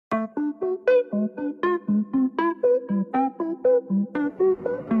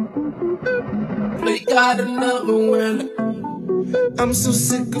got another one. I'm so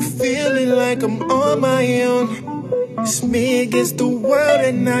sick of feeling like I'm on my own. It's me against the world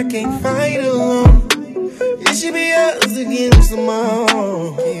and I can't fight alone. It should be us against them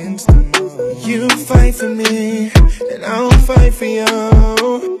all. You fight for me and I'll fight for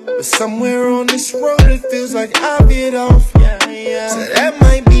you. But somewhere on this road it feels like I veered off. So that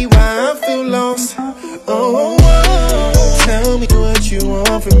might be why I feel lost. Oh, tell me what you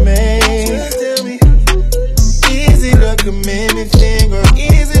want from me. Just tell me. Is it a commitment thing or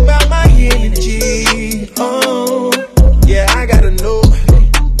is it about my energy? Oh, yeah, I gotta know.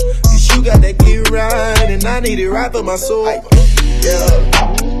 Cause you got that get right and I need it right for my soul. Yeah,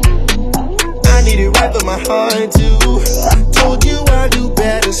 I need it right for my heart too. Told you I do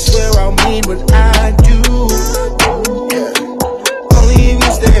better, swear I'll mean what I do. Yeah. Only if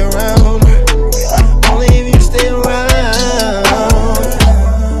you stay around. Only if you stay around.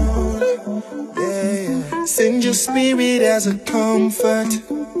 Yeah. Send your spirit as a comfort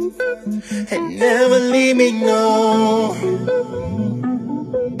and never leave me, no.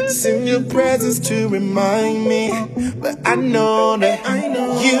 Send your presence to remind me, but I know that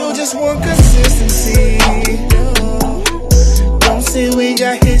you just want consistency. Don't say we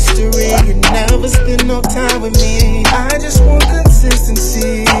got history, you never spend no time with me. I just want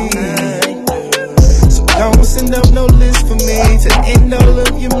consistency. So don't send up no list for me to end all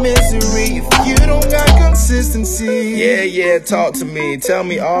of your misery if you don't got consistency. Yeah, talk to me. Tell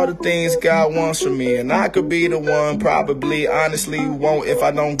me all the things God wants from me. And I could be the one, probably, honestly, won't if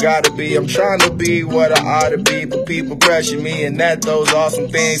I don't gotta be. I'm trying to be what I ought to be, but people pressure me. And that those awesome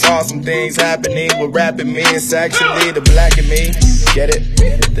things happening with rapping me. It's actually the black in me. Get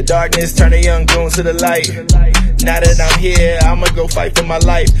it? The darkness turn a young goon to the light. Now that I'm here, I'ma go fight for my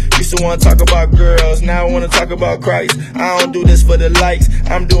life. Used to wanna talk about girls, now I wanna talk about Christ. I don't do this for the likes,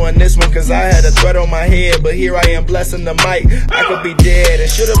 I'm doing this one cause I had a threat on my head. But here I am blessing the mic. I could be dead and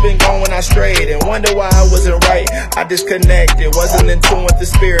should've been gone when I strayed, and wonder why I wasn't right. I disconnected, wasn't in tune with the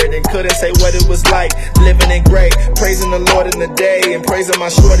spirit, and couldn't say what it was like. Living in gray, praising the Lord in the day, and praising my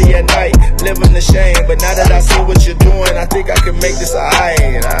shorty at night. Living the shame, but now that I see what you're doing, I think I can make this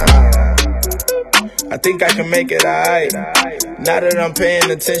alright. I think I can make it alright. Now that I'm paying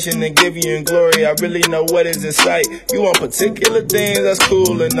attention and giving you glory, I really know what is in sight. You want particular things, that's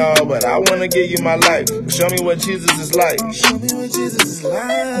cool and all, but I wanna give you my life. Show me what Jesus is like. Show me what Jesus is like.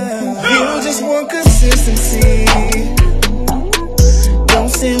 You just want consistency.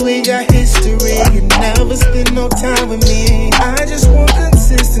 Don't say we got history, you never spend no time with me. I just want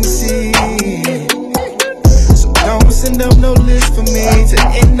consistency. Don't send up no list for me to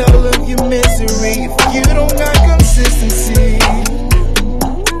end all of your misery if you don't got consistency.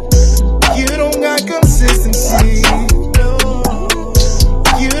 You don't got consistency.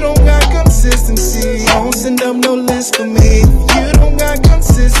 You don't got consistency. Don't send up no list for me if you don't got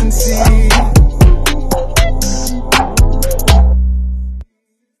consistency.